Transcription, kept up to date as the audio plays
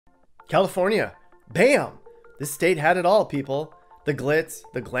California. Bam! This state had it all, people. The glitz,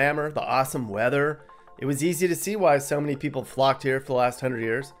 the glamour, the awesome weather. It was easy to see why so many people flocked here for the last 100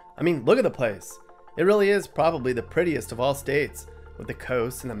 years. I mean, look at the place. It really is probably the prettiest of all states, with the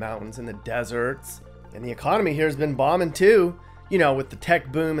coasts and the mountains and the deserts. And the economy here has been booming too. You know, with the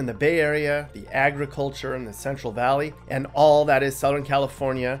tech boom in the Bay Area, the agriculture in the Central Valley, and all that is Southern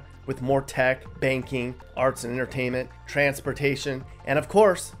California, with more tech, banking, arts and entertainment, transportation, and of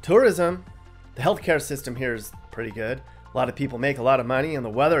course, tourism. The healthcare system here is pretty good. A lot of people make a lot of money, and the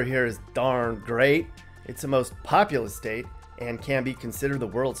weather here is darn great. It's the most populous state and can be considered the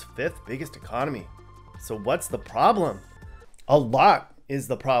world's 5th biggest economy. So what's the problem? A lot is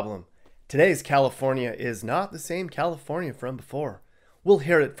the problem. Today's California is not the same California from before. We'll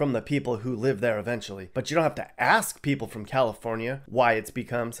hear it from the people who live there eventually, but you don't have to ask people from California why it's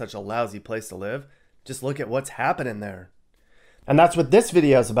become such a lousy place to live. Just look at what's happening there. And that's what this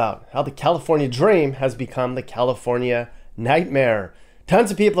video is about, how the California dream has become the California nightmare. Tons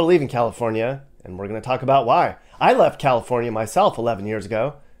of people are leaving California, and we're going to talk about why. I left California myself 11 years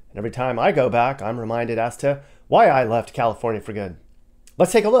ago, and every time I go back, I'm reminded as to why I left California for good.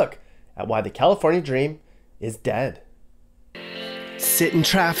 Let's take a look at why the California dream is dead. Sit in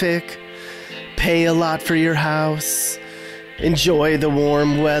traffic, pay a lot for your house, enjoy the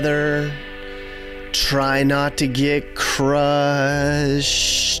warm weather, try not to get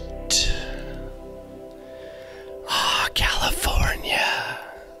crushed. Ah, California.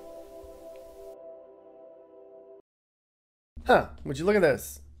 Huh, would you look at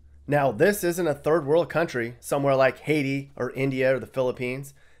this? Now, this isn't a third world country, somewhere like Haiti or India or the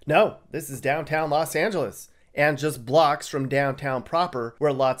Philippines. No, this is downtown Los Angeles, and just blocks from downtown proper,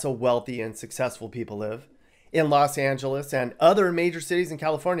 where lots of wealthy and successful people live. In Los Angeles and other major cities in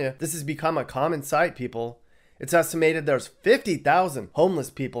California, this has become a common sight, people. It's estimated there's 50,000 homeless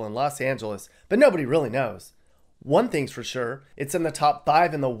people in Los Angeles, but nobody really knows. One thing's for sure, it's in the top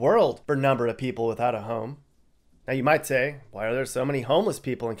 5 in the world for number of people without a home. Now you might say, why are there so many homeless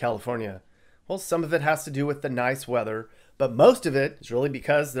people in California? Well, some of it has to do with the nice weather, but most of it is really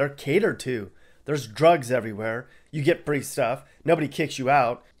because they're catered to. There's drugs everywhere, you get free stuff, nobody kicks you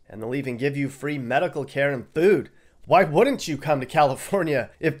out, and they'll even give you free medical care and food. Why wouldn't you come to California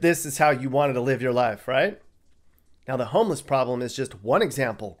if this is how you wanted to live your life, right? Now, the homeless problem is just one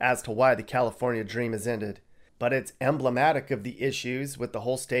example as to why the California dream has ended, but it's emblematic of the issues with the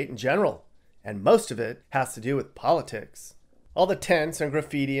whole state in general, and most of it has to do with politics. All the tents and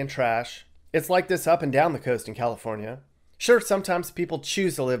graffiti and trash, it's like this up and down the coast in California. Sure, sometimes people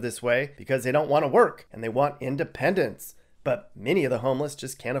choose to live this way because they don't want to work and they want independence. But many of the homeless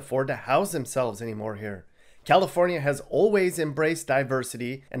just can't afford to house themselves anymore here. California has always embraced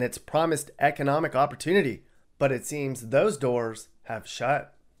diversity and it's promised economic opportunity, but it seems those doors have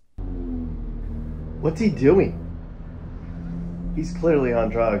shut. What's he doing? He's clearly on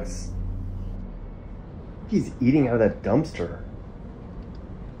drugs. He's eating out of that dumpster.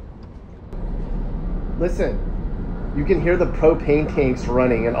 Listen. You can hear the propane tanks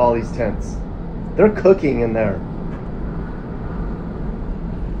running in all these tents. They're cooking in there.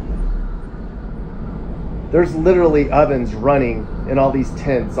 There's literally ovens running in all these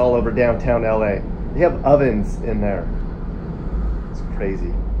tents all over downtown LA. They have ovens in there. It's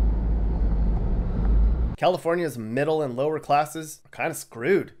crazy. California's middle and lower classes are kind of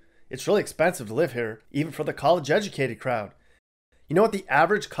screwed. It's really expensive to live here, even for the college-educated crowd. You know what the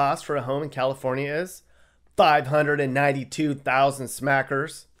average cost for a home in California is? 592,000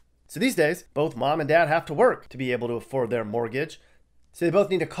 smackers. So these days, both mom and dad have to work to be able to afford their mortgage. So they both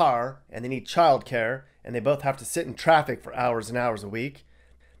need a car, and they need childcare, and they both have to sit in traffic for hours and hours a week.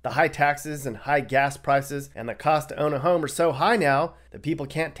 The high taxes and high gas prices and the cost to own a home are so high now that people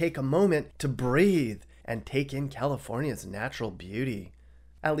can't take a moment to breathe and take in California's natural beauty.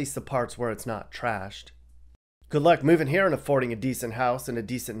 At least the parts where it's not trashed. Good luck moving here and affording a decent house in a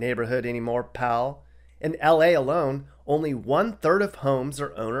decent neighborhood anymore, pal. In LA alone, only 1/3 of homes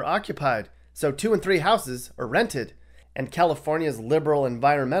are owner-occupied, so 2 in 3 houses are rented. And California's liberal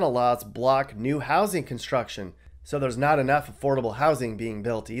environmental laws block new housing construction, so there's not enough affordable housing being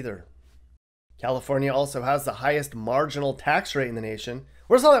built either. California also has the highest marginal tax rate in the nation.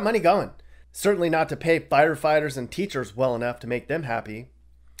 Where's all that money going? Certainly not to pay firefighters and teachers well enough to make them happy.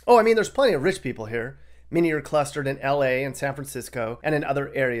 Oh, I mean, there's plenty of rich people here. Many are clustered in LA and San Francisco and in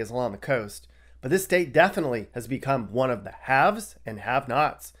other areas along the coast. But this state definitely has become one of the haves and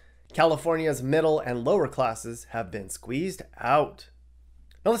have-nots. California's middle and lower classes have been squeezed out.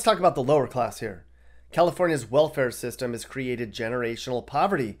 Now let's talk about the lower class here. California's welfare system has created generational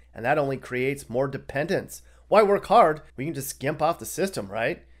poverty, and that only creates more dependence. Why work hard when you can just skimp off the system,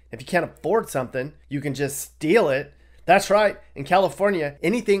 right? If you can't afford something, you can just steal it. That's right. In California,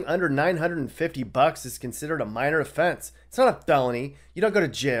 anything under $950 is considered a minor offense. It's not a felony. You don't go to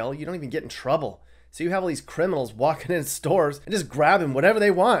jail. You don't even get in trouble. So you have all these criminals walking in stores and just grabbing whatever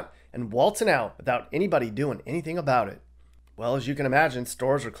they want and waltzing out without anybody doing anything about it. Well, as you can imagine,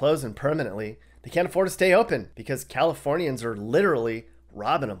 stores are closing permanently. They can't afford to stay open because Californians are literally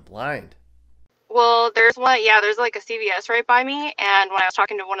robbing them blind. Well, there's one, yeah, there's like a CVS right by me, and when I was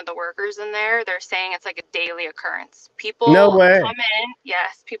talking to one of the workers in there, they're saying it's like a daily occurrence. People No way. come in,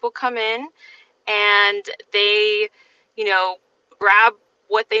 yes, people come in and they, grab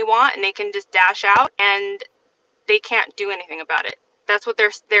what they want and they can just dash out and they can't do anything about it. That's what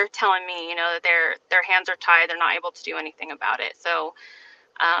they're telling me, that their hands are tied, they're not able to do anything about it. So,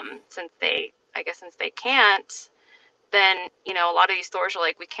 since they can't, then, a lot of these stores are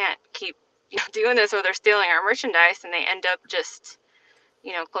like, we can't keep doing this, or they're stealing our merchandise, and they end up just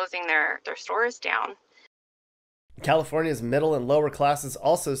closing their stores down. California's middle and lower classes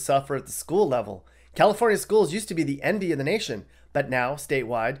also suffer at the school level. California schools used to be the envy of the nation, but now,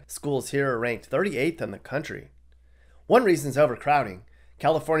 statewide, schools here are ranked 38th in the country. One reason is overcrowding.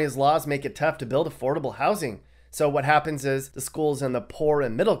 California's laws make it tough to build affordable housing. So what happens is the schools in the poor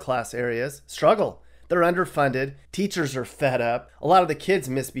and middle class areas struggle. They're underfunded, teachers are fed up, a lot of the kids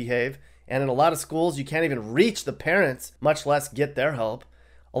misbehave, and in a lot of schools, you can't even reach the parents, much less get their help.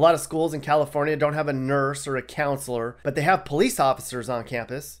 A lot of schools in California don't have a nurse or a counselor, but they have police officers on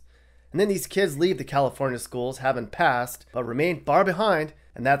campus. And then these kids leave the California schools having passed, but remain far behind,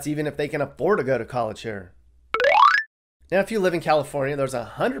 and that's even if they can afford to go to college here. Now, if you live in California, there's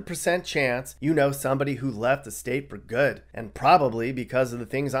a 100% chance you know somebody who left the state for good, and probably because of the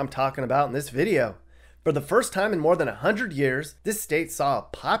things I'm talking about in this video. For the first time in more than 100 years, this state saw a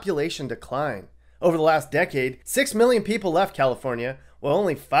population decline. Over the last decade, 6 million people left California, while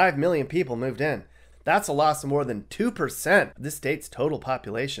only 5 million people moved in. That's a loss of more than 2% of this state's total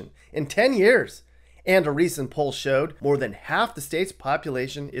population in 10 years. And a recent poll showed more than half the state's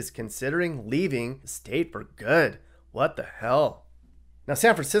population is considering leaving the state for good. What the hell? Now,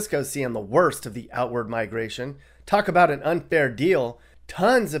 San Francisco's seeing the worst of the outward migration. Talk about an unfair deal.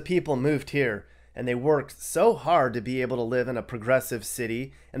 Tons of people moved here, and they worked so hard to be able to live in a progressive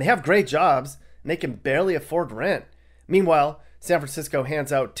city, and they have great jobs, and they can barely afford rent. Meanwhile, San Francisco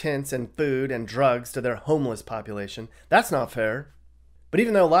hands out tents and food and drugs to their homeless population. That's not fair. But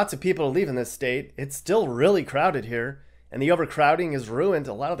even though lots of people are leaving this state, it's still really crowded here, and the overcrowding has ruined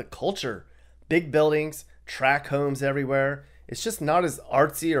a lot of the culture. Big buildings, track homes everywhere. It's just not as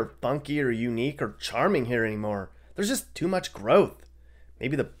artsy or funky or unique or charming here anymore. There's just too much growth.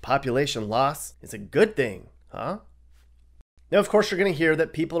 Maybe the population loss is a good thing, huh? Now, of course, you're going to hear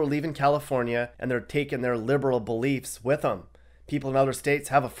that people are leaving California and they're taking their liberal beliefs with them. People in other states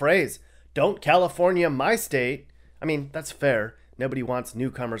have a phrase, "Don't California my state." I mean, that's fair. Nobody wants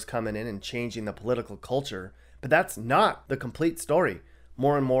newcomers coming in and changing the political culture. But that's not the complete story.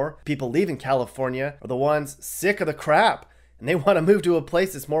 More and more people leaving California are the ones sick of the crap, and they want to move to a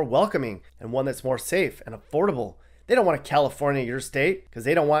place that's more welcoming and one that's more safe and affordable. They don't want to California your state because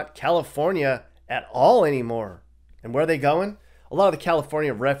they don't want California at all anymore. And where are they going? A lot of the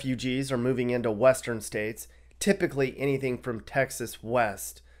California refugees are moving into western states, typically anything from Texas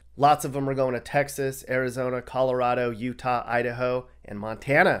west. Lots of them are going to Texas, Arizona, Colorado, Utah, Idaho, and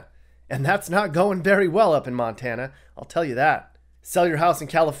Montana. And that's not going very well up in Montana, I'll tell you that. Sell your house in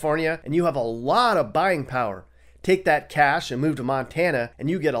California and you have a lot of buying power. Take that cash and move to Montana and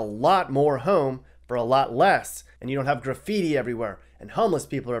you get a lot more home for a lot less. And you don't have graffiti everywhere and homeless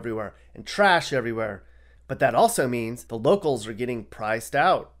people everywhere and trash everywhere. But that also means the locals are getting priced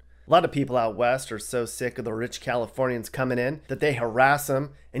out. A lot of people out west are so sick of the rich Californians coming in that they harass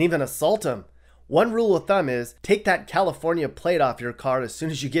them and even assault them. One rule of thumb is take that California plate off your car as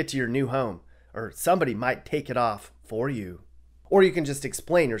soon as you get to your new home, or somebody might take it off for you. Or you can just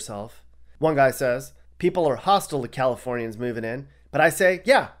explain yourself. One guy says, people are hostile to Californians moving in, but I say,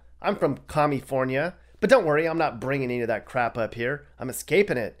 yeah, I'm from California, but don't worry, I'm not bringing any of that crap up here. I'm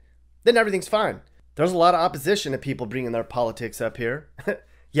escaping it. Then everything's fine. There's a lot of opposition to people bringing their politics up here.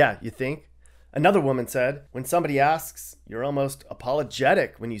 Yeah, you think? Another woman said, when somebody asks, you're almost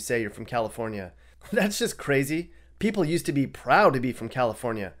apologetic when you say you're from California. That's just crazy. People used to be proud to be from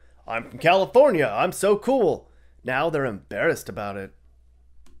California. I'm from California, I'm so cool. Now they're embarrassed about it.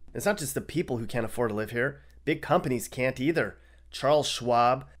 It's not just the people who can't afford to live here. Big companies can't either. Charles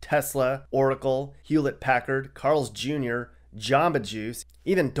Schwab, Tesla, Oracle, Hewlett-Packard, Carl's Jr., Jamba Juice,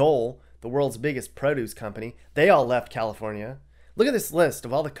 even Dole, the world's biggest produce company, they all left California. Look at this list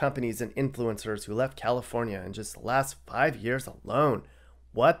of all the companies and influencers who left California in just the last 5 years alone.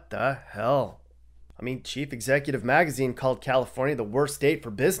 What the hell? I mean, Chief Executive Magazine called California the worst state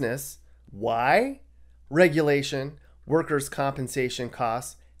for business. Why? Regulation, workers' compensation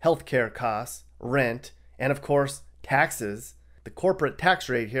costs, healthcare costs, rent, and of course, taxes. The corporate tax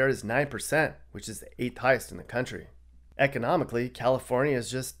rate here is 9%, which is the 8th highest in the country. Economically, California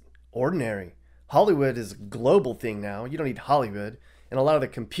is just ordinary. Hollywood is a global thing now. You don't need Hollywood. And a lot of the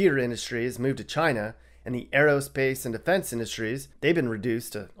computer industry has moved to China, and the aerospace and defense industries, they've been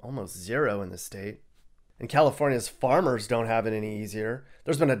reduced to almost zero in the state. And California's farmers don't have it any easier.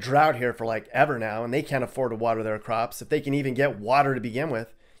 There's been a drought here for like ever now, and they can't afford to water their crops if they can even get water to begin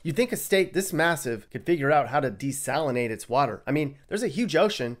with. You'd think a state this massive could figure out how to desalinate its water. I mean, there's a huge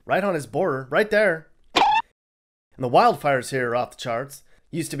ocean right on its border, right there. And the wildfires here are off the charts.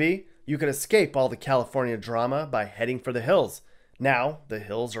 Used to be, you could escape all the California drama by heading for the hills. Now, the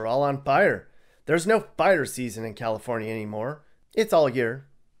hills are all on fire. There's no fire season in California anymore. It's all year.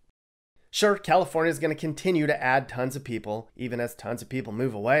 Sure, California is going to continue to add tons of people, even as tons of people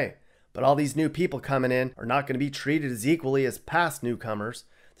move away. But all these new people coming in are not going to be treated as equally as past newcomers.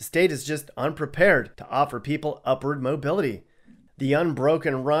 The state is just unprepared to offer people upward mobility. The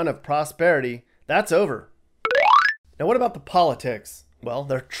unbroken run of prosperity, that's over. Now what about the politics? Well,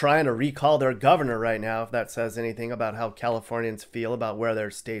 they're trying to recall their governor right now, if that says anything about how Californians feel about where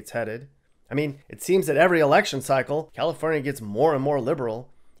their state's headed. I mean, it seems that every election cycle, California gets more and more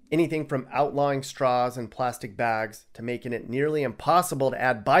liberal. Anything from outlawing straws and plastic bags to making it nearly impossible to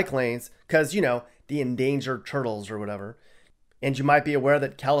add bike lanes because, you know, the endangered turtles or whatever. And you might be aware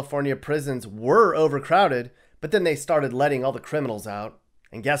that California prisons were overcrowded, but then they started letting all the criminals out.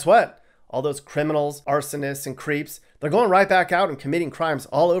 And guess what? All those criminals, arsonists, and creeps, they're going right back out and committing crimes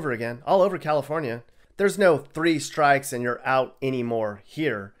all over again, all over California. There's no 3 strikes and you're out anymore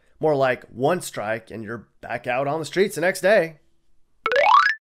here. More like 1 strike and you're back out on the streets the next day.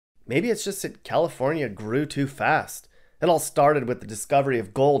 Maybe it's just that California grew too fast. It all started with the discovery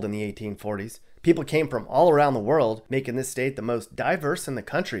of gold in the 1840s. People came from all around the world, making this state the most diverse in the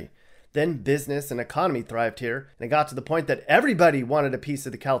country. Then business and economy thrived here, and it got to the point that everybody wanted a piece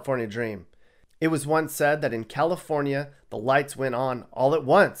of the California dream. It was once said that in California, the lights went on all at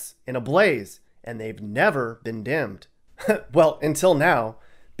once, in a blaze, and they've never been dimmed. Well, until now.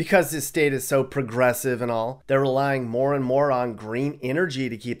 Because this state is so progressive and all, they're relying more and more on green energy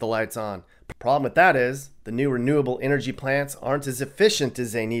to keep the lights on. The problem with that is, the new renewable energy plants aren't as efficient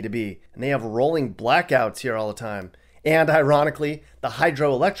as they need to be, and they have rolling blackouts here all the time. And ironically, the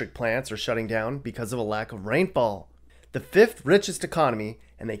hydroelectric plants are shutting down because of a lack of rainfall. The 5th richest economy,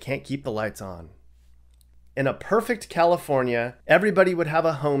 and they can't keep the lights on. In a perfect California, everybody would have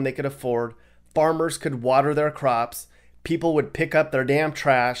a home they could afford, farmers could water their crops, people would pick up their damn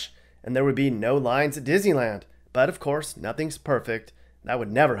trash, and there would be no lines at Disneyland. But of course, nothing's perfect. That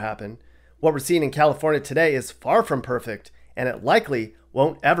would never happen. What we're seeing in California today is far from perfect, and it likely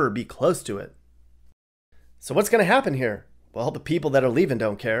won't ever be close to it. So what's going to happen here? Well, the people that are leaving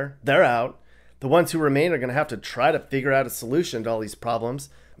don't care. They're out. The ones who remain are going to have to try to figure out a solution to all these problems.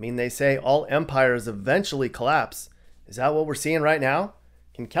 I mean, they say all empires eventually collapse. Is that what we're seeing right now?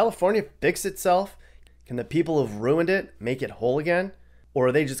 Can California fix itself? Can the people who've ruined it make it whole again? Or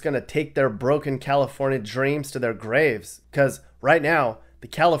are they just going to take their broken California dreams to their graves? Because right now, the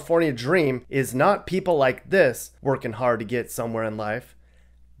California dream is not people like this working hard to get somewhere in life.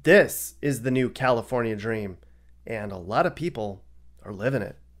 This is the new California dream, and a lot of people are living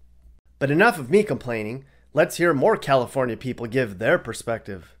it. But enough of me complaining. Let's hear more California people give their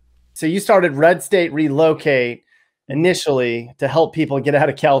perspective. So you started Red State Relocate initially to help people get out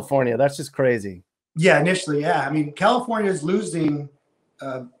of California. That's just crazy. Yeah, initially, yeah. I mean, California is losing,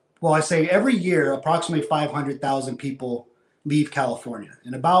 well, I say every year, approximately 500,000 people leave California,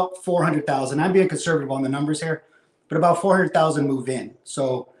 and about 400,000, I'm being conservative on the numbers here, but about 400,000 move in.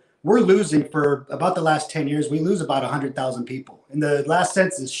 So we're losing for about the last 10 years, we lose about 100,000 people. And the last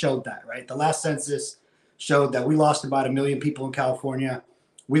census showed that, right? The last census showed that we lost about 1 million people in California.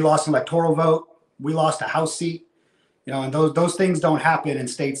 We lost an electoral vote. We lost a House seat. You know, and those things don't happen in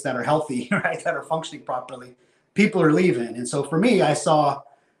states that are healthy, right? That are functioning properly. People are leaving. And so for me, I saw,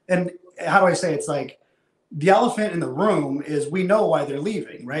 and how do I say, it's like the elephant in the room is we know why they're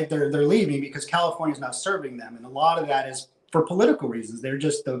leaving, right? They're leaving because California is not serving them. And a lot of that is for political reasons. They're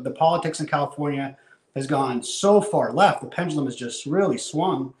just, the politics in California has gone so far left. The pendulum has just really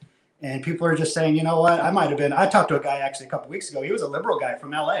swung. And people are just saying, you know what, I talked to a guy actually a couple weeks ago. He was a liberal guy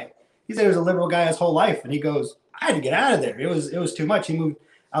from LA. He said he was a liberal guy his whole life. And he goes, I had to get out of there. It was too much. He moved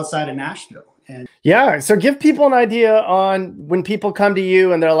outside of Nashville. And yeah, so give people an idea on when people come to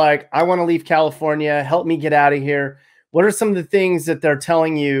you and they're like, I want to leave California, help me get out of here. What are some of the things that they're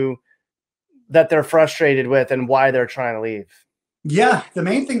telling you that they're frustrated with and why they're trying to leave? Yeah, the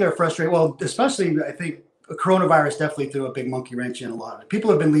main thing they're frustrated, well, especially I think coronavirus definitely threw a big monkey wrench in a lot of it. People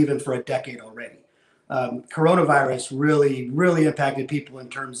have been leaving for a decade already. Coronavirus really impacted people in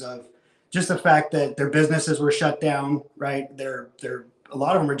terms of just the fact that their businesses were shut down, right? They're a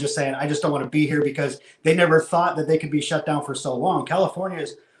lot of them are just saying, I just don't want to be here because they never thought that they could be shut down for so long. California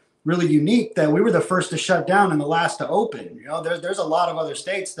is really unique that we were the first to shut down and the last to open. You know, there's a lot of other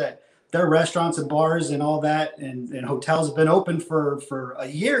states that their restaurants and bars and all that and hotels have been open for a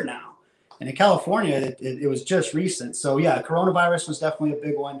year now. And in California, it was just recent. So yeah, coronavirus was definitely a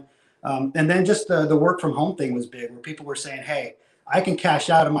big one. And then just the work from home thing was big, where people were saying, hey, I can cash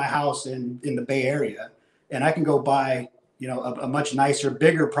out of my house in the Bay Area and I can go buy, you know, a much nicer,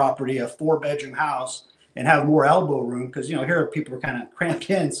 bigger property, a 4-bedroom house, and have more elbow room. Because, you know, here people are kind of cramped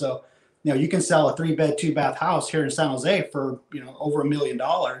in. So, you know, you can sell a 3-bed, 2-bath house here in San Jose for, you know, over $1 million.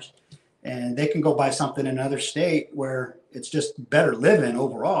 And they can go buy something in another state where it's just better living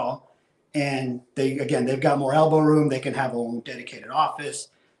overall. And they've got more elbow room. They can have a own dedicated office.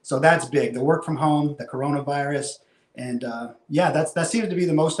 So that's big. The work from home, the coronavirus, and that seems to be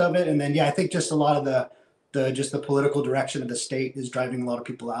the most of it. And then I think just a lot of the political direction of the state is driving a lot of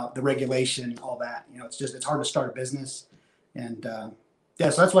people out. The regulation, all that. You know, it's hard to start a business, and so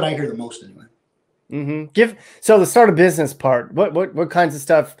that's what I hear the most anyway. Mm-hmm. So the start a business part. What kinds of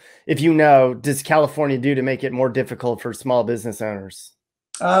stuff, if you know, does California do to make it more difficult for small business owners?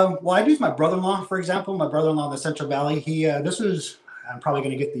 Well, I'd use my brother-in-law, for example. My brother-in-law in the Central Valley. I'm probably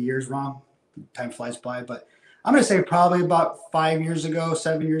going to get the years wrong. Time flies by, but I'm going to say probably about 7 years ago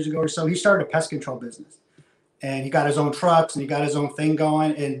or so, he started a pest control business, and he got his own trucks and he got his own thing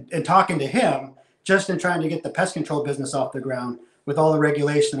going. And talking to him, just in trying to get the pest control business off the ground, with all the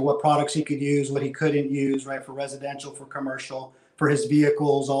regulation and what products he could use, what he couldn't use, right, for residential, for commercial, for his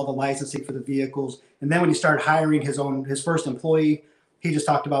vehicles, all the licensing for the vehicles. And then when he started hiring his first employee, he just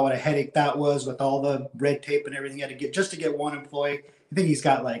talked about what a headache that was with all the red tape and everything he had to get just to get one employee. I think he's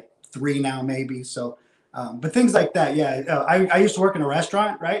got like 3 now, maybe. So, but things like that, yeah. I used to work in a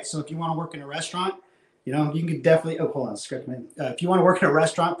restaurant, right? So if you want to work in a restaurant, you know, you can definitely. Oh, hold on, script man. If you want to work in a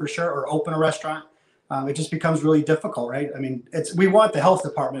restaurant for sure, or open a restaurant, it just becomes really difficult, right? I mean, we want the health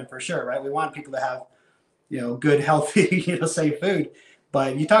department for sure, right? We want people to have, you know, good, healthy, you know, safe food.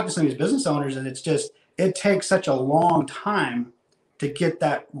 But you talk to some of these business owners, and it takes such a long time to get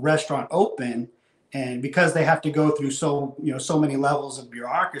that restaurant open, and because they have to go through so many levels of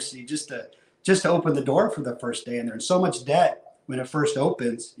bureaucracy just to open the door for the first day, and they're in so much debt when it first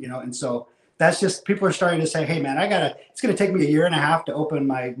opens, you know, and so that's just people are starting to say, hey man, it's going to take me 1.5 years to open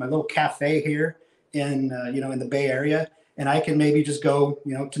my little cafe here in the Bay Area, and I can maybe just go,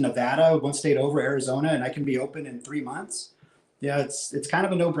 you know, to Nevada, one state over, Arizona, and I can be open in 3 months. Yeah, it's kind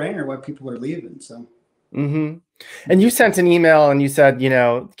of a no-brainer why people are leaving. So. Mm-hmm. And you sent an email and you said, you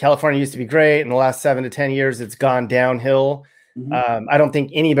know, California used to be great. In the last 7 to 10 years, it's gone downhill. Mm-hmm. I don't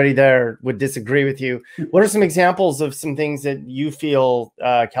think anybody there would disagree with you. What are some examples of some things that you feel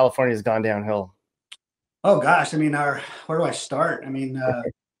California has gone downhill? Oh gosh, I mean, where do I start? I mean,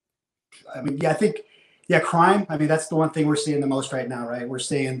 I think, crime. I mean, that's the one thing we're seeing the most right now, right? We're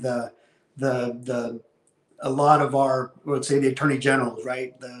seeing a lot of our, let's say, the attorney generals,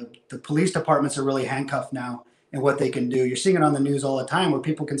 right? The police departments are really handcuffed now in what they can do. You're seeing it on the news all the time where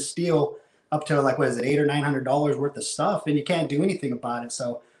people can steal up to like, what is it, $800 or $900 worth of stuff, and you can't do anything about it.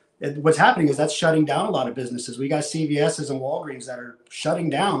 So what's happening is that's shutting down a lot of businesses. We got CVS's and Walgreens that are shutting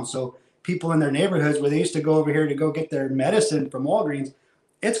down. So people in their neighborhoods where they used to go over here to go get their medicine from Walgreens,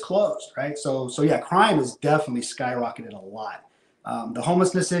 it's closed, right? So yeah, crime has definitely skyrocketed a lot. The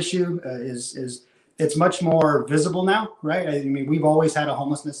homelessness issue it's much more visible now, right? I mean, we've always had a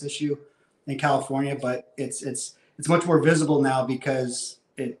homelessness issue in California, but it's much more visible now because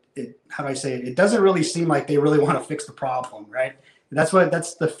how do I say it? It doesn't really seem like they really want to fix the problem, right? That's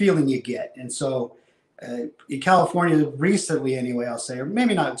the feeling you get. And so in California recently, anyway, I'll say, or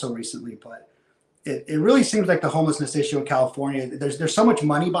maybe not so recently, but it really seems like the homelessness issue in California, there's so much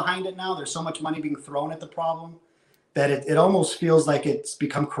money behind it now. There's so much money being thrown at the problem that it almost feels like it's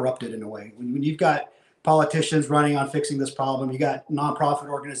become corrupted in a way. When you've got politicians running on fixing this problem, you got nonprofit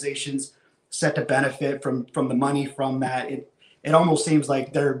organizations set to benefit from the money from that. It almost seems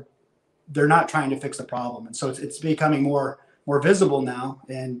like they're not trying to fix the problem, and so it's becoming more visible now.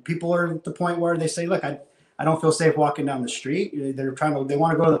 And people are at the point where they say, "Look, I don't feel safe walking down the street." They want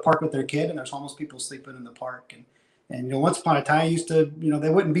to go to the park with their kid, and there's homeless people sleeping in the park. And you know, once upon a time, they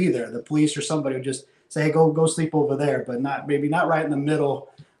wouldn't be there. The police or somebody would just say, hey, go sleep over there, but maybe not right in the middle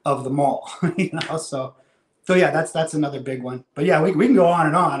of the mall. You know, so So yeah, that's another big one. But yeah, we can go on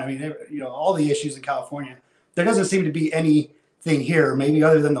and on. I mean, all the issues in California. There doesn't seem to be anything here, maybe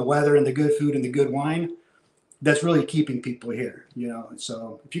other than the weather and the good food and the good wine, that's really keeping people here.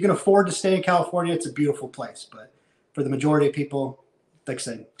 So if you can afford to stay in California, it's a beautiful place. But for the majority of people, like I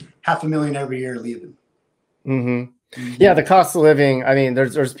said, 500,000 every year leaving. Yeah, the cost of living. I mean,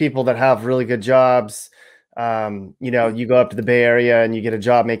 there's people that have really good jobs. You go up to the Bay Area and you get a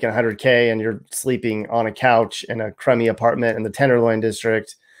job making 100K and you're sleeping on a couch in a crummy apartment in the Tenderloin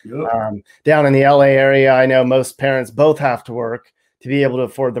district. Yep. Down in the LA area, I know most parents both have to work to be able to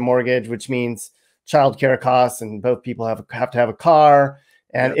afford the mortgage, which means childcare costs, and both people have to have a car.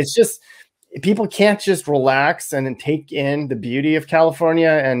 And it's just, people can't just relax and take in the beauty of California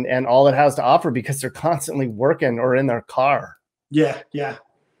and all it has to offer because they're constantly working or in their car. Yeah.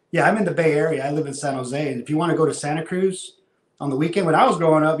 I'm in the Bay Area. I live in San Jose. And if you want to go to Santa Cruz on the weekend, when I was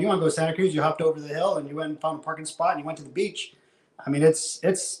growing up, you want to go to Santa Cruz, you hopped over the hill and you went and found a parking spot and you went to the beach. I mean, it's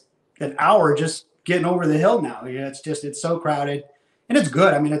an hour just getting over the hill now. It's so crowded, and it's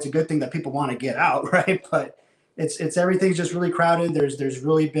good. I mean, it's a good thing that people want to get out, right? But it's everything's just really crowded. There's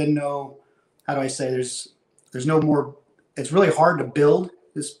really been no, how do I say, there's no more. It's really hard to build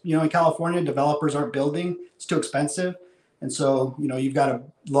this. In California, developers aren't building. It's too expensive, and so you've got a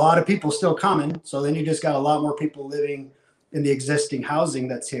lot of people still coming. So then you just got a lot more people living in the existing housing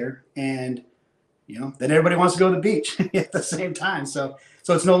that's here, and then everybody wants to go to the beach at the same time. So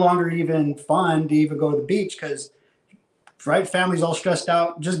it's no longer even fun to even go to the beach because, right, families all stressed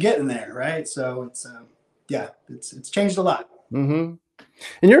out just getting there, right? So it's changed a lot. In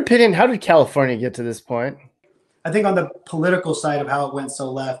your opinion, how did California get to this point? I think on the political side of how it went so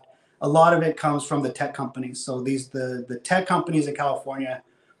left, a lot of it comes from the tech companies. So the tech companies in California,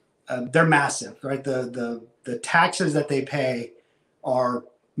 they're massive, right? The taxes that they pay are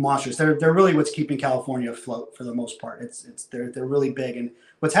monstrous. They're really what's keeping California afloat for the most part. They're really big, and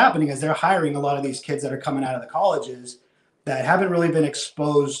what's happening is they're hiring a lot of these kids that are coming out of the colleges that haven't really been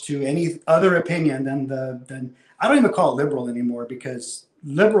exposed to any other opinion than I don't even call it liberal anymore, because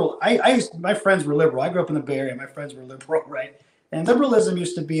liberal. My friends were liberal. I grew up in the Bay Area. My friends were liberal, right? And liberalism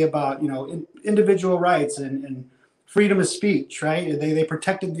used to be about individual rights and freedom of speech, right? They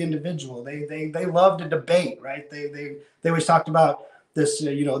protected the individual. They loved to debate, right? They always talked about this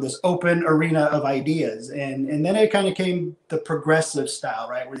this open arena of ideas, and then it kind of came the progressive style,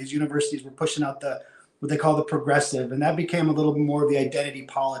 right, where these universities were pushing out what they call the progressive, and that became a little bit more of the identity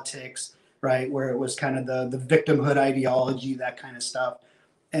politics, right, where it was kind of the victimhood ideology, that kind of stuff,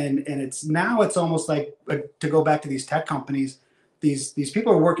 and it's almost like, to go back to these tech companies, these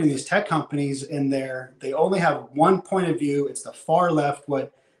people are working in these tech companies, and they only have one point of view. It's the far left,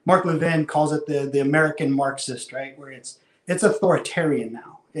 what Mark Levin calls it, the American Marxist, right, where it's authoritarian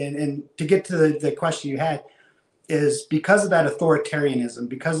now. And to get to the question you had, is because of that authoritarianism,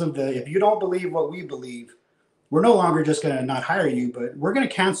 because of if you don't believe what we believe, we're no longer just going to not hire you, but we're going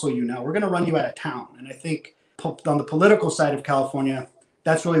to cancel you now. We're going to run you out of town. And I think on the political side of California,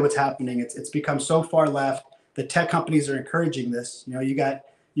 that's really what's happening. It's become so far left. The tech companies are encouraging this. You got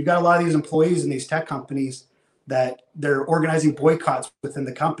a lot of these employees in these tech companies that they're organizing boycotts within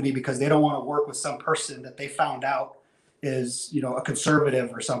the company because they don't want to work with some person that they found out is a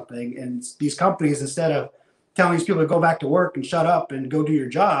conservative or something. And these companies, instead of telling these people to go back to work and shut up and go do your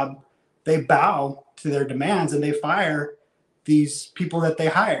job, they bow to their demands and they fire these people that they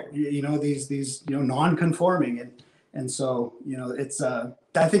hired, these non-conforming. And so it's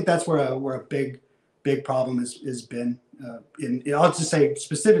I think that's where a big problem has been I'll just say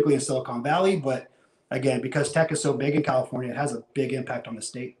specifically in Silicon Valley, but again, because tech is so big in California, it has a big impact on the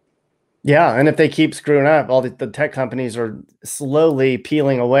state. Yeah, and if they keep screwing up, all the tech companies are slowly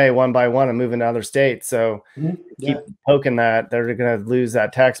peeling away one by one and moving to other states. So keep poking that, they're going to lose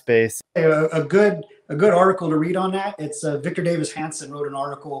that tax base. A good article to read on that. It's Victor Davis Hanson wrote an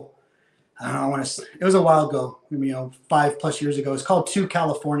article. I don't know, it was a while ago, 5+ years ago. It's called Two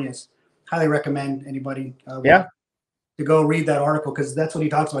Californias. Highly recommend anybody to go read that article, because that's what he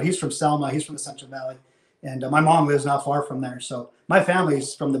talks about. He's from Selma. He's from the Central Valley. And my mom lives not far from there. So my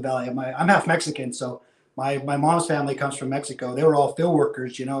family's from the Valley. I'm half Mexican. So my mom's family comes from Mexico. They were all field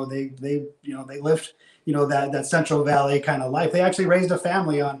workers. They lived, that Central Valley kind of life. They actually raised a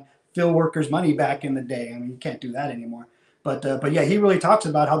family on field workers' money back in the day. I mean, you can't do that anymore. But yeah, he really talks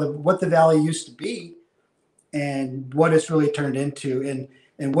about what the Valley used to be and what it's really turned into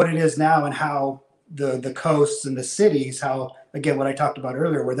and what it is now, and how the coasts and the cities, how, again, what I talked about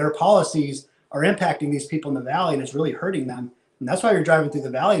earlier, where their policies are impacting these people in the Valley and it's really hurting them. And that's why you're driving through the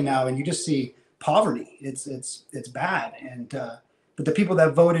Valley now and you just see poverty. It's bad. And but the people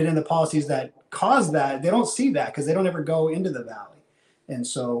that voted in the policies that cause that, they don't see that because they don't ever go into the valley. And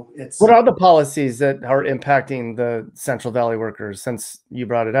so it's What are the policies that are impacting the Central Valley workers? Since you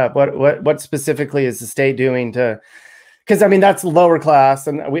brought it up, what specifically is the state doing to? Because I mean that's lower class,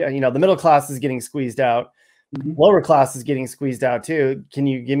 and the middle class is getting squeezed out. Lower class is getting squeezed out too. Can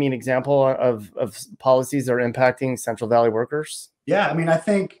you give me an example of policies that are impacting Central Valley workers? Yeah, I mean,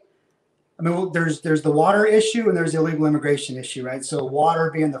 there's the water issue and there's the illegal immigration issue, right? So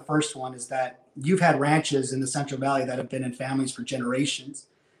water being the first one is that you've had ranches in the Central Valley that have been in families for generations.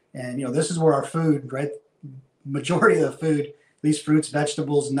 And, this is where our food, right? Majority of the food, these fruits,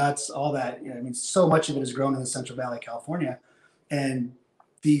 vegetables, nuts, all that, I mean, so much of it is grown in the Central Valley, California. And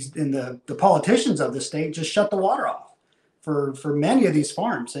the politicians of the state just shut the water off for many of these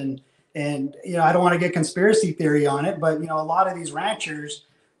farms. And I don't want to get conspiracy theory on it, but, a lot of these ranchers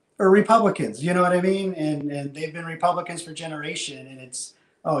are Republicans, you know what I mean? And they've been Republicans for generation. And it's,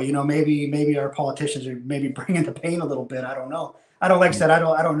 maybe our politicians are maybe bringing the pain a little bit. I don't know. I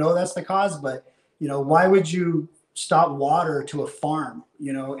don't know that's the cause, but, why would you stop water to a farm,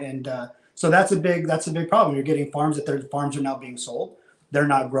 so that's a big problem. You're getting farms that their farms are now being sold. They're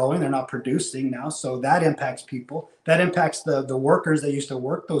not growing. They're not producing now. So that impacts people. That impacts the workers that used to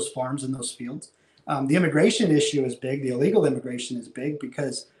work those farms and those fields. The immigration issue is big. The illegal immigration is big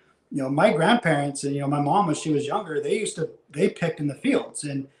because, my grandparents and, my mom, when she was younger, they picked in the fields,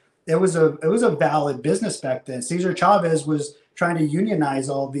 and it was a valid business back then. Cesar Chavez was trying to unionize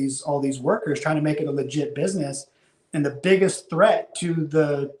all these workers, trying to make it a legit business. And the biggest threat to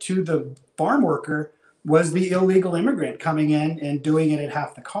the farm worker was the illegal immigrant coming in and doing it at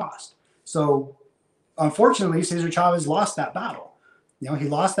half the cost. So unfortunately, Cesar Chavez lost that battle. He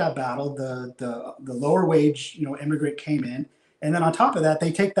lost that battle. The lower wage, immigrant came in. And then on top of that,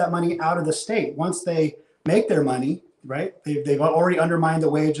 they take that money out of the state. Once they make their money, right? They've already undermined the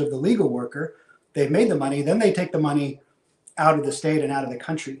wage of the legal worker. They've made the money. Then they take the money out of the state and out of the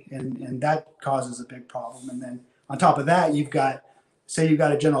country. And that causes a big problem. And then on top of that, you've got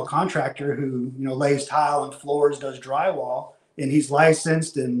a general contractor who, lays tile and floors, does drywall, and he's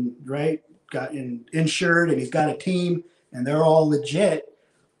licensed and got insured, and he's got a team, and they're all legit.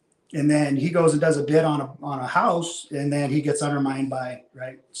 And then he goes and does a bid on a house, and then he gets undermined by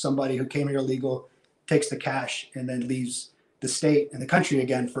somebody who came here illegal, takes the cash, and then leaves the state and the country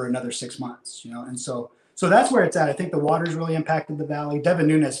again for another 6 months. And so that's where it's at. I think the water's really impacted the valley. Devin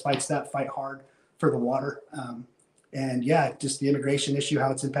Nunes fights that fight hard for the water. And yeah, just the immigration issue, how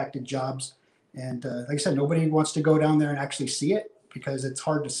it's impacted jobs. And like I said, nobody wants to go down there and actually see it because it's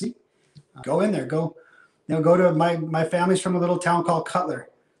hard to see. Go in there, go to my family's from a little town called Cutler.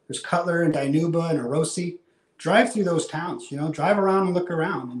 There's Cutler and Dinuba and Orosi. Drive through those towns, drive around and look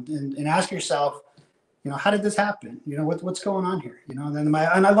around and ask yourself, how did this happen? What's going on here? And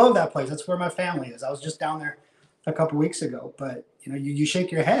I love that place. That's where my family is. I was just down there a couple of weeks ago, but you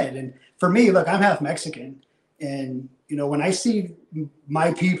shake your head. And for me, look, I'm half Mexican. And, when I see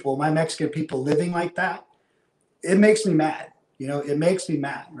my Mexican people living like that, it makes me mad. It makes me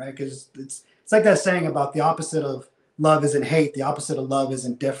mad, right? Because it's like that saying about the opposite of love isn't hate. The opposite of love is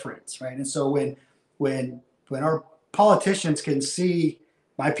indifference, right? And so when our politicians can see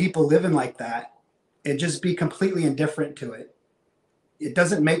my people living like that and just be completely indifferent to it, it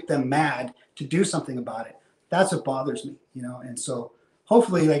doesn't make them mad to do something about it. That's what bothers me, And so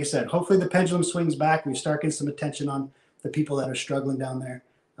hopefully, like I said, the pendulum swings back. We start getting some attention on the people that are struggling down there.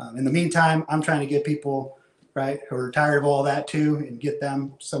 In the meantime, I'm trying to get people, who are tired of all that too, and get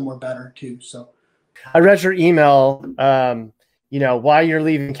them somewhere better too. So I read your email, why you're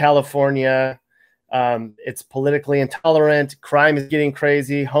leaving California. It's politically intolerant. Crime is getting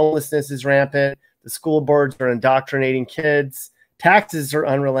crazy. Homelessness is rampant. The school boards are indoctrinating kids. Taxes are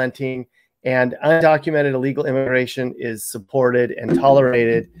unrelenting. And undocumented illegal immigration is supported and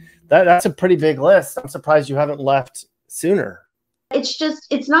tolerated. That's a pretty big list. I'm surprised you haven't left sooner.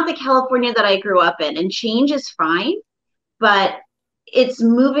 It's not the California that I grew up in, and change is fine, but it's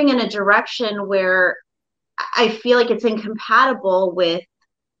moving in a direction where I feel like it's incompatible with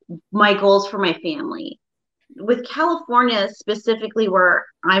my goals for my family. With California, specifically where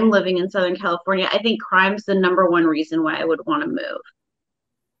I'm living in Southern California, I think crime's the number one reason why I would want to move.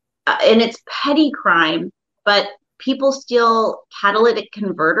 And it's petty crime, but people steal catalytic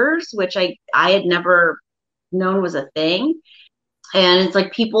converters, which I had never known was a thing. And it's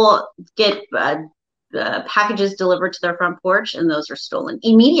like people get packages delivered to their front porch, and those are stolen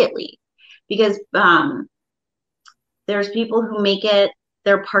immediately because there's people who make it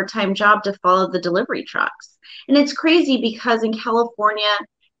their part-time job to follow the delivery trucks. And it's crazy because in California,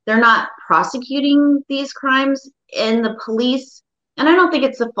 they're not prosecuting these crimes, and the police And I don't think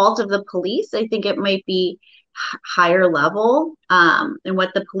it's the fault of the police. I think it might be higher level and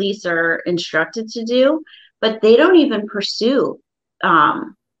what the police are instructed to do, but they don't even pursue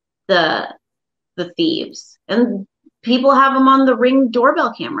the thieves. And people have them on the Ring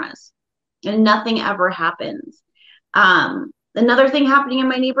doorbell cameras, and nothing ever happens. Another thing happening in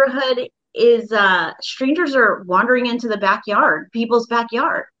my neighborhood is strangers are wandering into the backyard, people's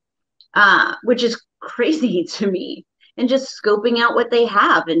backyard, which is crazy to me, and just scoping out what they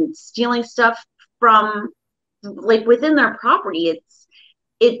have and stealing stuff from like within their property.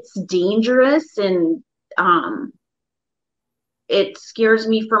 It's dangerous, and it scares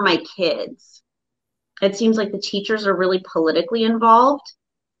me for my kids. It seems like the teachers are really politically involved,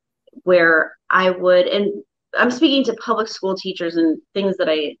 where I would, and I'm speaking to public school teachers and things that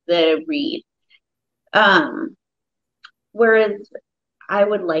I read. Whereas I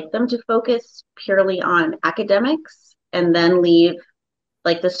would like them to focus purely on academics and then leave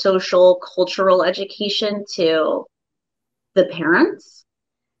like the social, cultural education to the parents.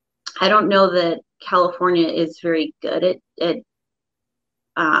 I don't know that California is very good at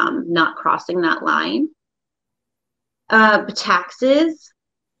not crossing that line. Taxes.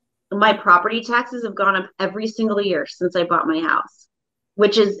 My property taxes have gone up every single year since I bought my house,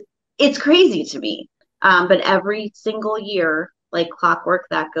 which is, it's crazy to me. But every single year, like clockwork,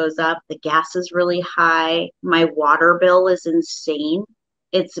 that goes up. The gas is really high. My water bill is insane.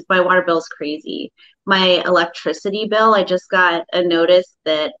 My water bill is crazy. My electricity bill, I just got a notice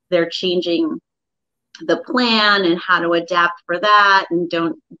that they're changing the plan and how to adapt for that, and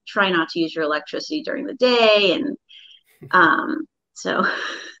don't try not to use your electricity during the day. And so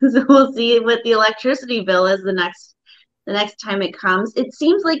we'll see what the electricity bill is the next time it comes. It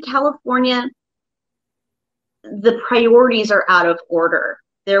seems like California, the priorities are out of order.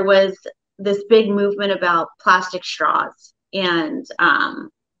 There was this big movement about plastic straws, and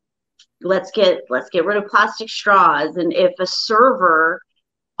let's get rid of plastic straws. And if a server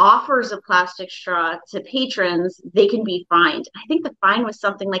offers a plastic straw to patrons, they can be fined. I think the fine was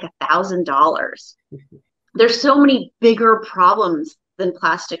something like $1,000. There's so many bigger problems than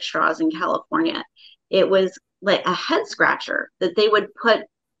plastic straws in California. It was like a head scratcher that they would put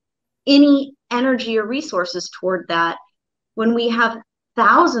any energy or resources toward that when we have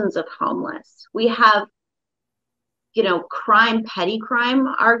thousands of homeless. We have, crime, petty crime,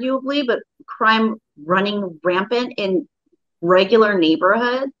 arguably, but crime running rampant in regular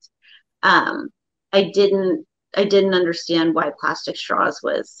neighborhoods. I didn't understand why plastic straws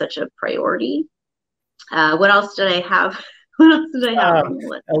was such a priority. What else did I have? What else did I have on the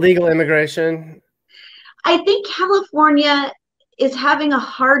list? Illegal immigration. I think California is having a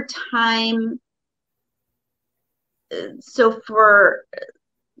hard time. So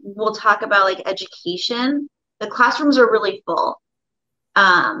we'll talk about like education. The classrooms are really full.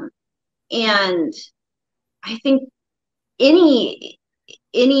 And I think any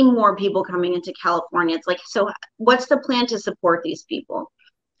more people coming into California, it's like, so what's the plan to support these people?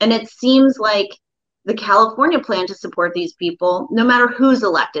 And it seems like the California plan to support these people, no matter who's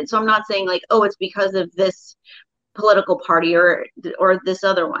elected. So I'm not saying like, oh, it's because of this political party or this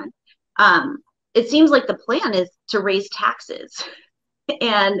other one. It seems like the plan is to raise taxes.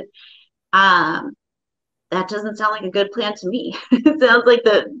 And that doesn't sound like a good plan to me. It sounds like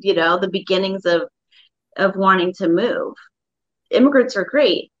the beginnings of wanting to move. Immigrants are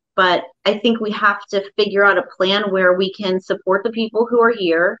great, but I think we have to figure out a plan where we can support the people who are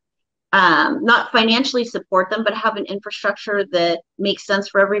here, not financially support them, but have an infrastructure that makes sense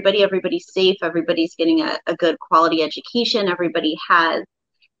for everybody. Everybody's safe. Everybody's getting a good quality education. Everybody has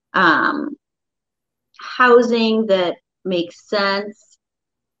housing that makes sense.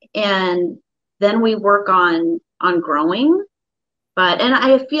 And then we work on growing. And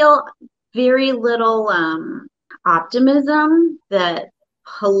I feel very little optimism that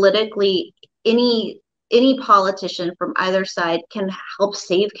politically any politician from either side can help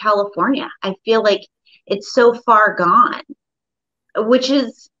save California. I feel like it's so far gone, which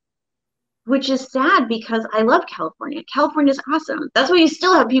is sad, because I love California. California is awesome. That's why you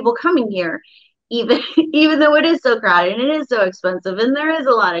still have people coming here, even though it is so crowded and it is so expensive and there is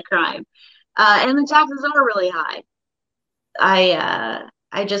a lot of crime, and the taxes are really high.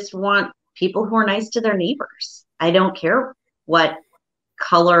 I just want people who are nice to their neighbors. I don't care what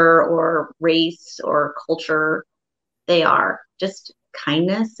color or race or culture they are. Just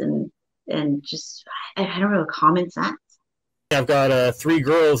kindness and just, I don't know, common sense. I've got 3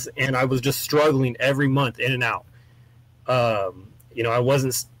 girls, and I was just struggling every month in and out. I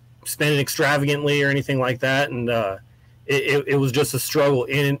wasn't spending extravagantly or anything like that, and it was just a struggle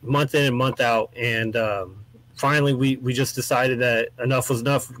in and month out. And finally we just decided that enough was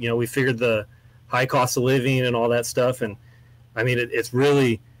enough. You know, we figured the high cost of living and all that stuff, and I mean it's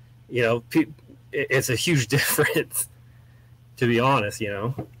really, you know, it's a huge difference, to be honest. You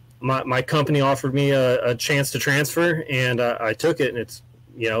know, my company offered me a chance to transfer, and I took it, and it's,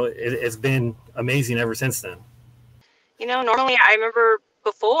 you know, it's been amazing ever since then. You know, normally I remember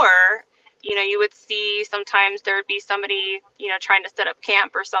before, you know, you would see sometimes there would be somebody, you know, trying to set up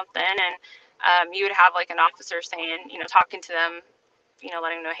camp or something, and you would have like an officer saying, you know, talking to them, you know,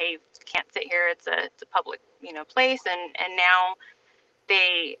 letting them know, hey, you can't sit here. It's a public, you know, place, and now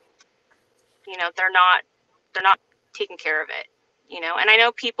they, you know, they're not taking care of it, you know. And I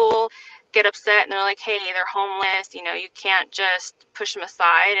know people get upset and they're like, hey, they're homeless, you know, you can't just push them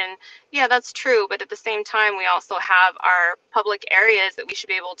aside. And yeah, that's true. But at the same time, we also have our public areas that we should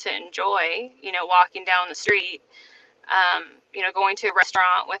be able to enjoy, you know, walking down the street, you know, going to a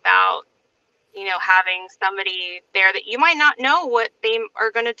restaurant without, you know, having somebody there that you might not know what they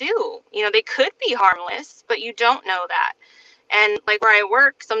are going to do. You know, they could be harmless, but you don't know that. And like where I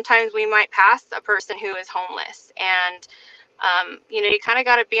work, sometimes we might pass a person who is homeless, and you know, you kind of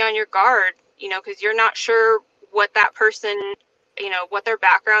got to be on your guard, you know, because you're not sure what that person, you know, what their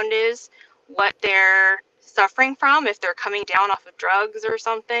background is, what they're suffering from, if they're coming down off of drugs or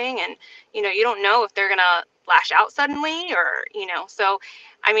something. And, you know, you don't know if they're going to lash out suddenly or, you know, so,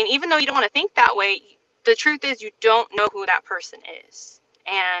 I mean, even though you don't want to think that way, the truth is you don't know who that person is.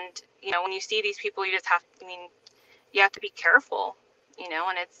 And, you know, when you see these people, you just have, I mean, you have to be careful, you know,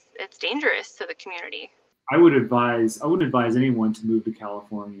 and it's dangerous to the community. I wouldn't advise anyone to move to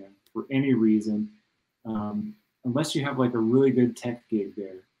California for any reason, unless you have like a really good tech gig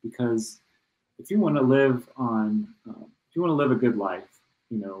there. Because if you want to live a good life,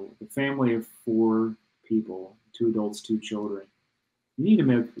 you know, a family of 4 people, 2 adults, 2 children, you need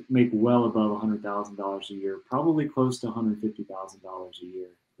to make well above $100,000 a year, probably close to $150,000 a year,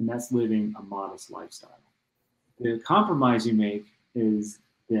 and that's living a modest lifestyle. The compromise you make is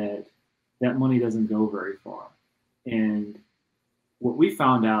that money doesn't go very far. And what we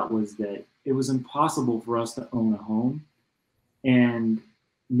found out was that it was impossible for us to own a home and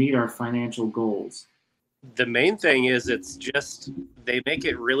meet our financial goals. The main thing is they make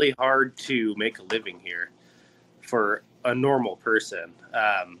it really hard to make a living here for a normal person.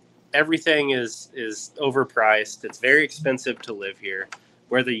 Everything is overpriced. It's very expensive to live here,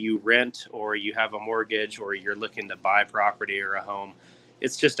 whether you rent or you have a mortgage or you're looking to buy property or a home.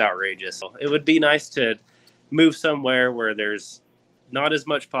 It's just outrageous. It would be nice to move somewhere where there's not as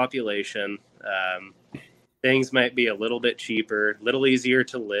much population. Things might be a little bit cheaper, a little easier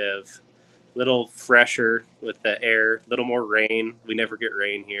to live, a little fresher with the air, a little more rain. We never get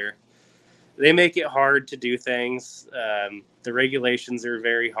rain here. They make it hard to do things. The regulations are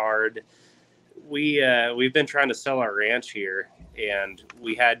very hard. We've been trying to sell our ranch here, and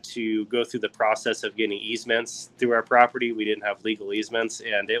we had to go through the process of getting easements through our property. We didn't have legal easements,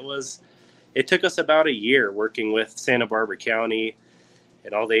 and it took us about a year working with Santa Barbara County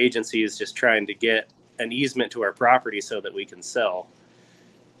and all the agencies just trying to get an easement to our property so that we can sell.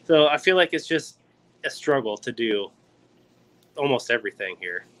 So I feel like it's just a struggle to do almost everything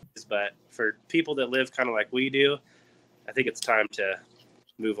here. But for people that live kind of like we do, I think it's time to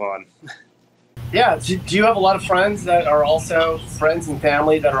move on. Yeah. Do you have a lot of friends that are also friends and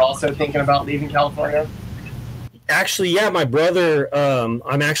family that are also thinking about leaving California? Actually, yeah, my brother,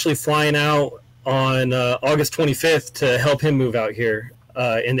 I'm actually flying out on August 25th to help him move out here.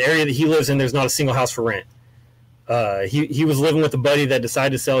 In the area that he lives in, there's not a single house for rent. He was living with a buddy that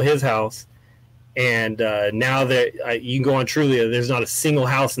decided to sell his house. And now that you can go on Trulia, there's not a single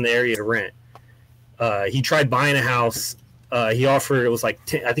house in the area to rent. He tried buying a house. He offered, it was like,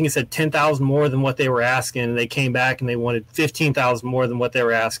 I think he said 10,000 more than what they were asking. And they came back and they wanted 15,000 more than what they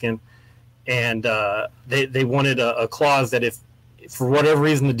were asking. And they wanted a clause that if for whatever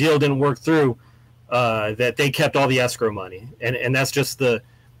reason the deal didn't work through, that they kept all the escrow money. And that's just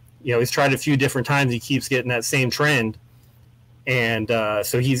he's tried a few different times. He keeps getting that same trend. And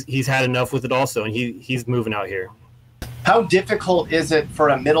so he's had enough with it also, and he's moving out here. How difficult is it for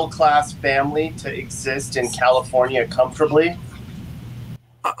a middle-class family to exist in California comfortably?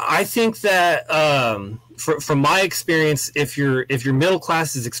 I think that from my experience, if you're middle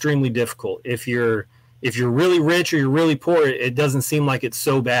class, is extremely difficult. If you're really rich or you're really poor, it doesn't seem like it's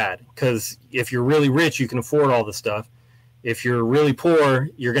so bad, because if you're really rich, you can afford all the stuff. If you're really poor,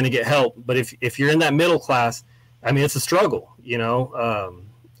 you're going to get help. But if you're in that middle class, I mean, it's a struggle, you know.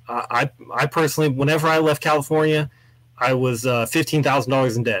 I personally, whenever I left California, I was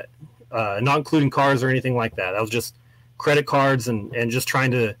 $15,000 in debt, not including cars or anything like that. I was just credit cards and just trying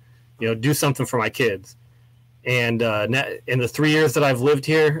to, do something for my kids. And in the 3 years that I've lived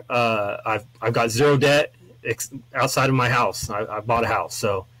here, I've got zero debt outside of my house. I bought a house,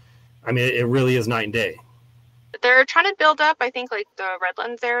 so I mean it really is night and day. They're trying to build up, I think, like the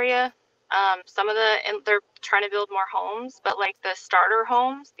Redlands area. And they're trying to build more homes, but like the starter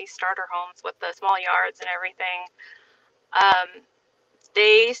homes, these starter homes with the small yards and everything,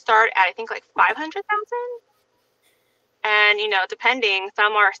 they start at I think like 500,000, and depending,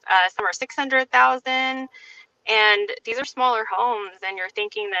 some are 600,000, and these are smaller homes, and you're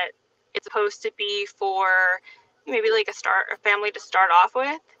thinking that it's supposed to be for maybe like a family to start off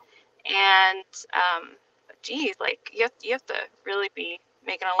with, and geez, like you have to really be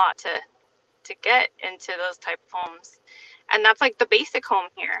making a lot to get into those type of homes, and that's like the basic home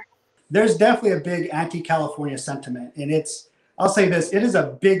here. There's definitely a big anti-California sentiment, and I'll say this, it is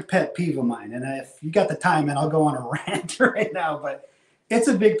a big pet peeve of mine, and if you got the time, and I'll go on a rant right now, but it's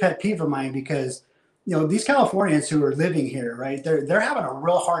a big pet peeve of mine because these Californians who are living here, right, they're having a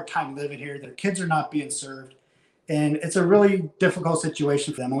real hard time living here. Their kids are not being served, and it's a really difficult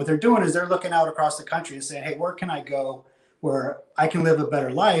situation for them. And what they're doing is they're looking out across the country and saying, hey, where can I go where I can live a better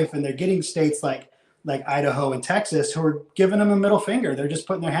life? And they're getting states like Idaho and Texas who are giving them a middle finger. They're just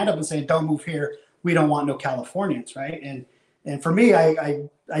putting their hand up and saying, don't move here. We don't want no Californians, right? And for me, I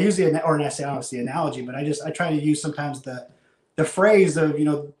use the analogy, but I try to use sometimes the phrase of,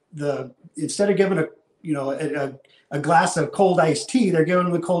 instead of giving a glass of cold iced tea, they're giving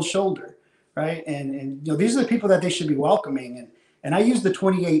them the cold shoulder, right? And these are the people that they should be welcoming. And I use the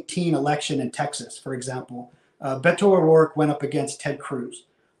 2018 election in Texas, for example. Beto O'Rourke went up against Ted Cruz.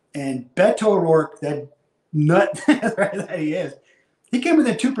 And Beto O'Rourke, that nut right, that he is, he came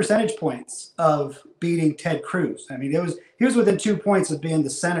within 2 percentage points of beating Ted Cruz. I mean, he was within 2 points of being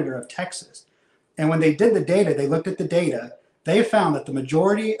the senator of Texas. And when they did the data, they looked at the data, they found that the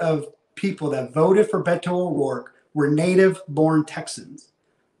majority of people that voted for Beto O'Rourke were native-born Texans,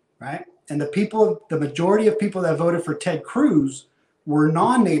 right? And the majority of people that voted for Ted Cruz were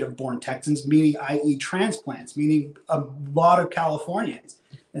non-native born Texans, meaning i.e. transplants, meaning a lot of Californians.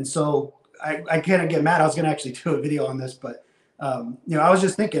 And so I can't get mad. I was going to actually do a video on this, but I was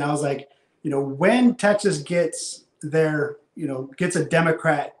just thinking, I was like, when Texas gets gets a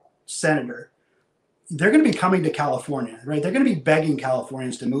Democrat senator, they're going to be coming to California, right? They're going to be begging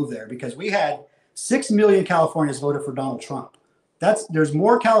Californians to move there because we had 6 million Californians voted for Donald Trump. There's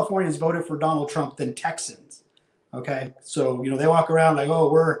more Californians voted for Donald Trump than Texans. Okay. So, they walk around like,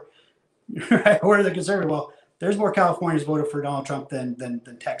 oh, we're the conservative. Well, there's more Californians voted for Donald Trump than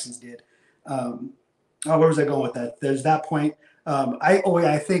Texans did. Where was I going with that? There's that point.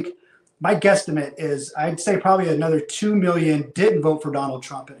 I think my guesstimate is I'd say probably another 2 million didn't vote for Donald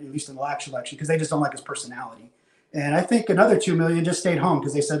Trump, at least in the last election, because they just don't like his personality. And I think another 2 million just stayed home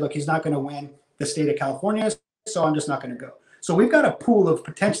because they said, look, he's not going to win the state of California, so I'm just not going to go. So we've got a pool of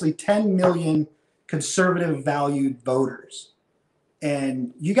potentially 10 million conservative valued voters.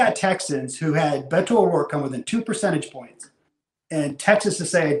 And you got Texans who had Beto O'Rourke come within 2 percentage points, and Texas to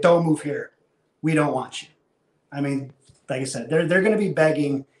say, don't move here. We don't want you. I mean, like I said, they're going to be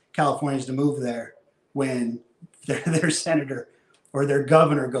begging Californians to move there when their senator or their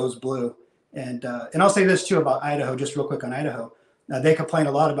governor goes blue. And I'll say this too about Idaho, just real quick on Idaho. They complain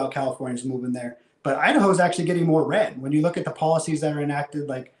a lot about Californians moving there, but Idaho is actually getting more red. When you look at the policies that are enacted,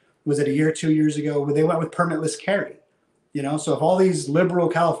 like was it a year, 2 years ago, where they went with permitless carry? So if all these liberal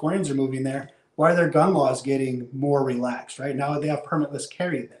Californians are moving there, why are their gun laws getting more relaxed? Right now they have permitless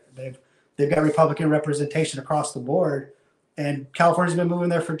carry there. They've got Republican representation across the board, and California's been moving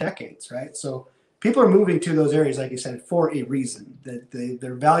there for decades, right? So people are moving to those areas, like you said, for a reason. That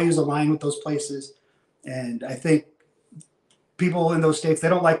their values align with those places, and I think people in those states, they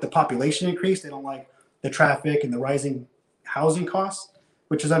don't like the population increase, they don't like the traffic and the rising housing costs,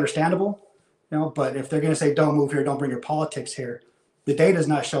 which is understandable. But if they're going to say, don't move here, don't bring your politics here, the data is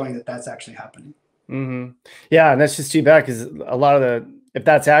not showing that that's actually happening. Mm-hmm. Yeah, and that's just too bad because a lot of if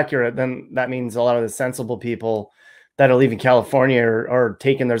that's accurate, then that means a lot of the sensible people that are leaving California are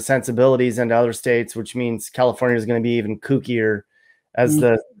taking their sensibilities into other states, which means California is going to be even kookier as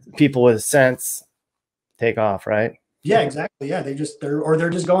the people with sense take off, right? Yeah, exactly. Yeah, they're just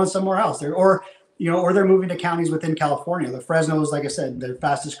going somewhere else. Or they're moving to counties within California. The Fresno is, like I said, the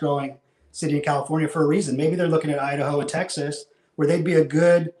fastest growing city in California for a reason. Maybe they're looking at Idaho and Texas where they'd be a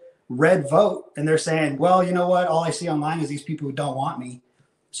good red vote, and they're saying, well, you know what? All I see online is these people who don't want me.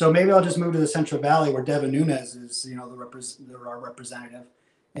 So maybe I'll just move to the Central Valley where Devin Nunes is, our representative.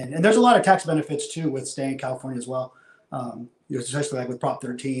 And there's a lot of tax benefits too with staying in California as well. Especially like with Prop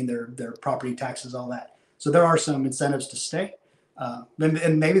 13, their property taxes, all that. So there are some incentives to stay.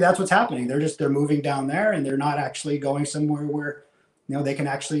 And maybe that's what's happening. They're moving down there, and they're not actually going somewhere where, you know, they can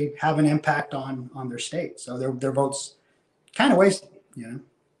actually have an impact on their state. So their votes kind of wasted, you know.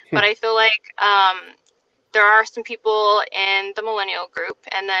 But I feel like there are some people in the millennial group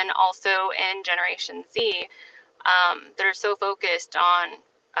and then also in Generation Z that are so focused on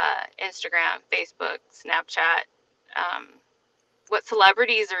Instagram, Facebook, Snapchat, what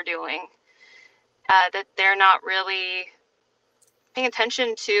celebrities are doing, that they're not really paying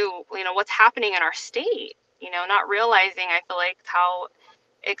attention to, you know, what's happening in our state, you know, not realizing, I feel like, how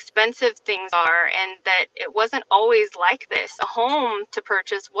expensive things are, and that it wasn't always like this. A home to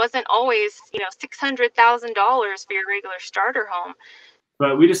purchase wasn't always, you know, $600,000 for your regular starter home.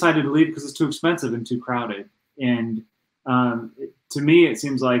 But we decided to leave because it's too expensive and too crowded. And to me, it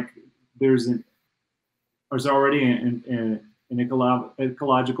seems like there's already an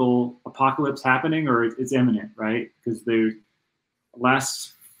ecological apocalypse happening, or it's imminent, right? Because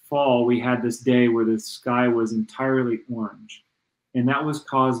last fall we had this day where the sky was entirely orange. And that was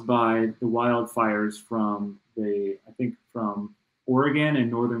caused by the wildfires from from Oregon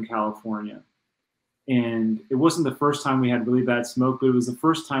and Northern California. And it wasn't the first time we had really bad smoke, but it was the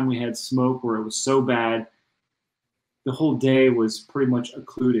first time we had smoke where it was so bad, the whole day was pretty much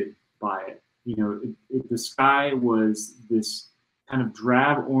occluded by it. You know, the sky was this kind of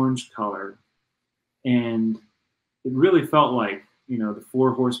drab orange color, and it really felt like, you know, the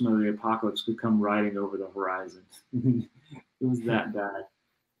 4 horsemen of the apocalypse could come riding over the horizon. It was that bad.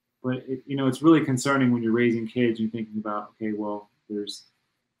 But, you know, it's really concerning when you're raising kids and you're thinking about, okay, well, we're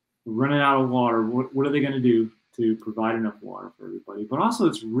running out of water. What are they going to do to provide enough water for everybody? But also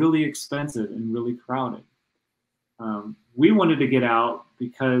it's really expensive and really crowded. We wanted to get out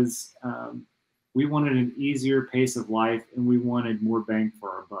because we wanted an easier pace of life, and we wanted more bang for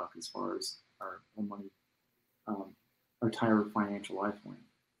our buck as far as our money, our entire financial life went.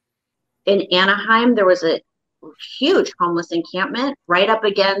 In Anaheim, there was a huge homeless encampment right up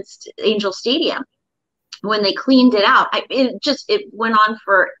against Angel Stadium. When they cleaned it out, it went on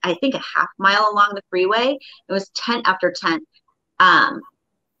for, I think, a half mile along the freeway. It was tent after tent.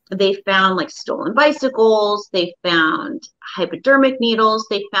 They found like stolen bicycles. They found hypodermic needles.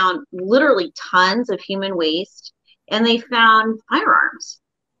 They found literally tons of human waste, and they found firearms.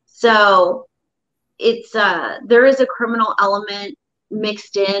 So it's there is a criminal element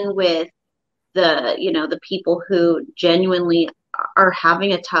mixed in with the people who genuinely are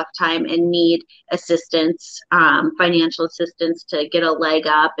having a tough time and need assistance, financial assistance to get a leg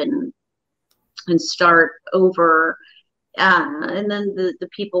up and start over. And then the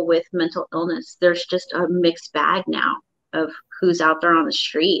people with mental illness, there's just a mixed bag now of who's out there on the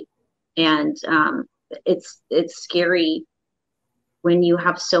street. And it's scary when you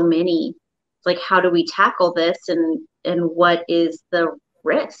have so many. It's like, how do we tackle this, and what is the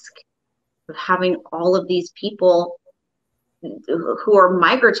risk of having all of these people who are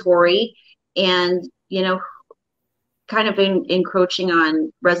migratory and, you know, kind of encroaching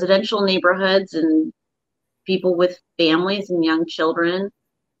on residential neighborhoods and people with families and young children?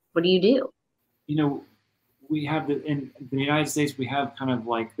 What do you do? You know, we have in the United States, we have kind of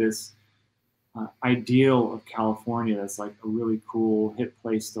like this ideal of California that's like a really cool, hip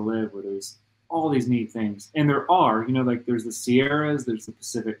place to live, where there's all these neat things. And there are, you know, like there's the Sierras, there's the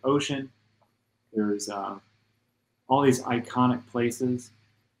Pacific Ocean, there's all these iconic places.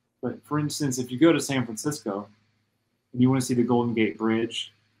 But for instance, if you go to San Francisco and you want to see the Golden Gate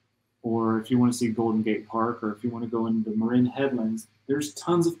Bridge, or if you want to see Golden Gate Park, or if you want to go into Marin Headlands, there's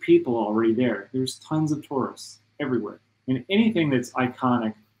tons of people already there. There's tons of tourists everywhere. And anything that's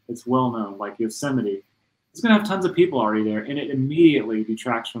iconic, that's well known, like Yosemite, it's going to have tons of people already there, and it immediately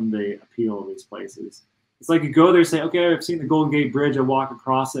detracts from the appeal of these places. It's like you go there and say, okay, I've seen the Golden Gate Bridge, I walk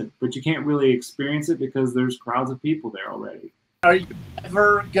across it, but you can't really experience it because there's crowds of people there already. Are you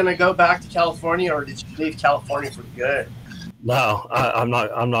ever going to go back to California, or did you leave California for good? No, I'm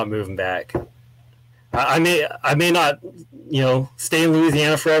not moving back. I may not, you know, stay in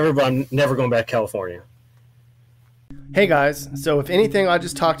Louisiana forever, but I'm never going back to California. Hey guys, so if anything I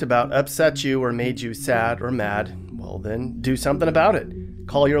just talked about upset you or made you sad or mad, well then do something about it.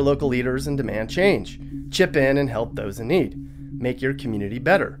 Call your local leaders and demand change. Chip in and help those in need. Make your community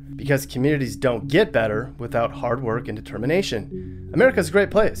better, because communities don't get better without hard work and determination. America's a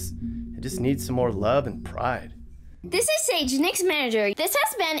great place. It just needs some more love and pride. This is Sage, Nick's manager. This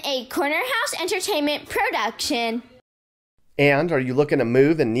has been a Corner House Entertainment production. And are you looking to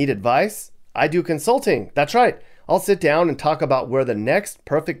move and need advice? I do consulting. That's right. I'll sit down and talk about where the next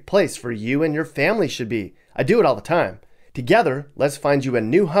perfect place for you and your family should be. I do it all the time. Together, let's find you a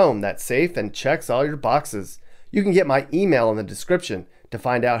new home that's safe and checks all your boxes. You can get my email in the description to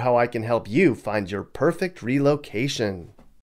find out how I can help you find your perfect relocation.